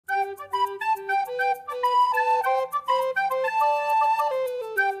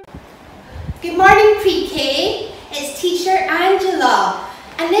Good morning, Pre-K. It's Teacher Angela,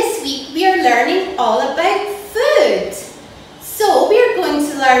 and this week we are learning all about food. So we are going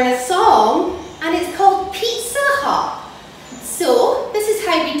to learn a song, and it's called Pizzahut. So this is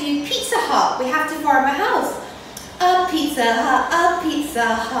how we do Pizzahut. We have to form a house. A Pizzahut, a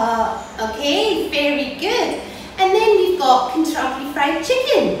Pizzahut. Okay, very good. And then we've got Kentucky Fried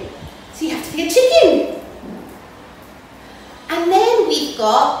Chicken. So you have to pick a chicken. And then we've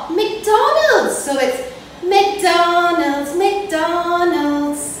got McDonald's. So it's McDonald's,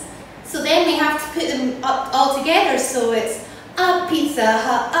 McDonald's. So then we have to put them up all together. So it's a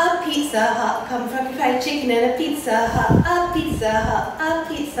Pizzahut, a Pizzahut. Kentucky Fried Chicken and a Pizzahut, a Pizzahut, a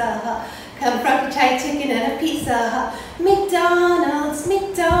Pizzahut. Kentucky Fried Chicken and a Pizzahut. McDonald's,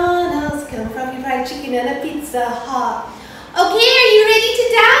 McDonald's. Kentucky Fried Chicken and a Pizzahut. Okay, are you ready to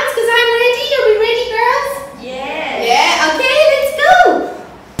dance? Because I'm ready. Are we ready, girls? Yes. Yeah, okay, let's go.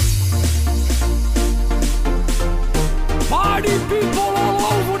 Party people all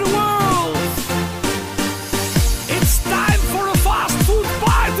over the world. It's time for a fast food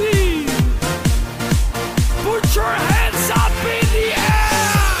party. Put your hands up in the air.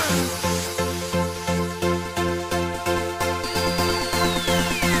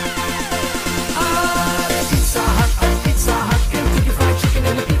 Pizza Hut, Kentucky Fried Chicken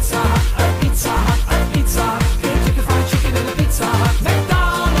and a Pizza Hut, Pizza Hut, Pizza Hut, Kentucky Fried Chicken and a Pizza Hut,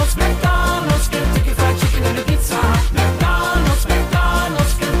 McDonald's, McDonald's, Kentucky Fried Chicken and a Pizza Hut, McDonald's,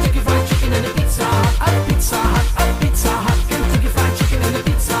 McDonald's, Kentucky Fried Chicken and a Pizza Hut, Pizza Hut, Pizza Hut, Kentucky Fried Chicken and a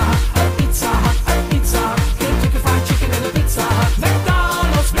Pizza Hut, Pizza Hut, Pizza Hut, Kentucky Fried Chicken and a Pizza Hut,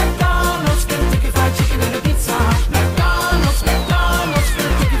 McDonald's, McDonald's, Kentucky Fried Chicken and a Pizza Hut, McDonald's, McDonald's,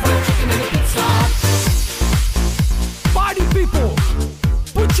 Kentucky Fried Chicken and a Pizza Hut. Party people,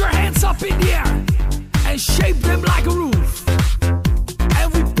 put your hands up in the air and shape them like a roof.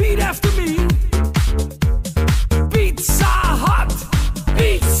 And repeat after me. Pizza Hut,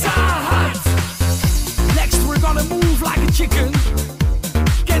 Pizza Hut. Next we're gonna move like a chicken.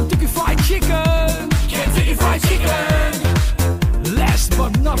 Kentucky Fried Chicken, Kentucky Fried Chicken. Last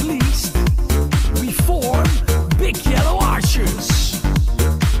but not least, we form big yellow arches.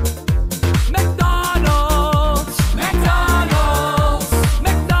 McDonald's, McDonald's,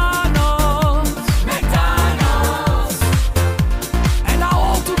 McDonald's, McDonald's. And now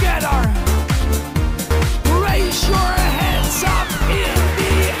all together, raise your hands up in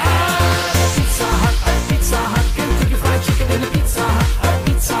the air. Pizza Hut, Kentucky Fried Chicken and a Pizza Hut,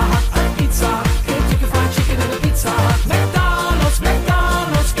 Pizza Hut, Pizza Hut, Kentucky Fried Chicken and a Pizza Hut, McDonald's,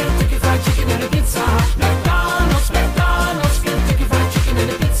 McDonald's, Kentucky Fried Chicken and a Pizza Hut, McDonald's, McDonald's, Kentucky Fried Chicken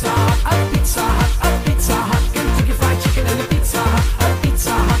and a Pizza Hut, Pizza Hut, Pizza Hut, Kentucky Fried Chicken and a Pizza Hut,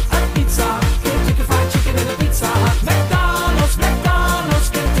 Pizza Hut, Pizza Hut, Kentucky Fried Chicken and a Pizza Hut, McDonald's, McDonald's,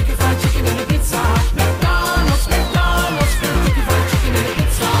 Kentucky Fried Chicken and a Pizza Hut, McDonald's, McDonald's, Kentucky Fried Chicken and a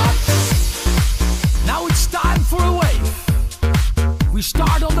Pizza Hut. Now it's time for a wave. We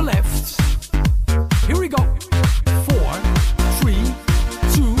start on the left.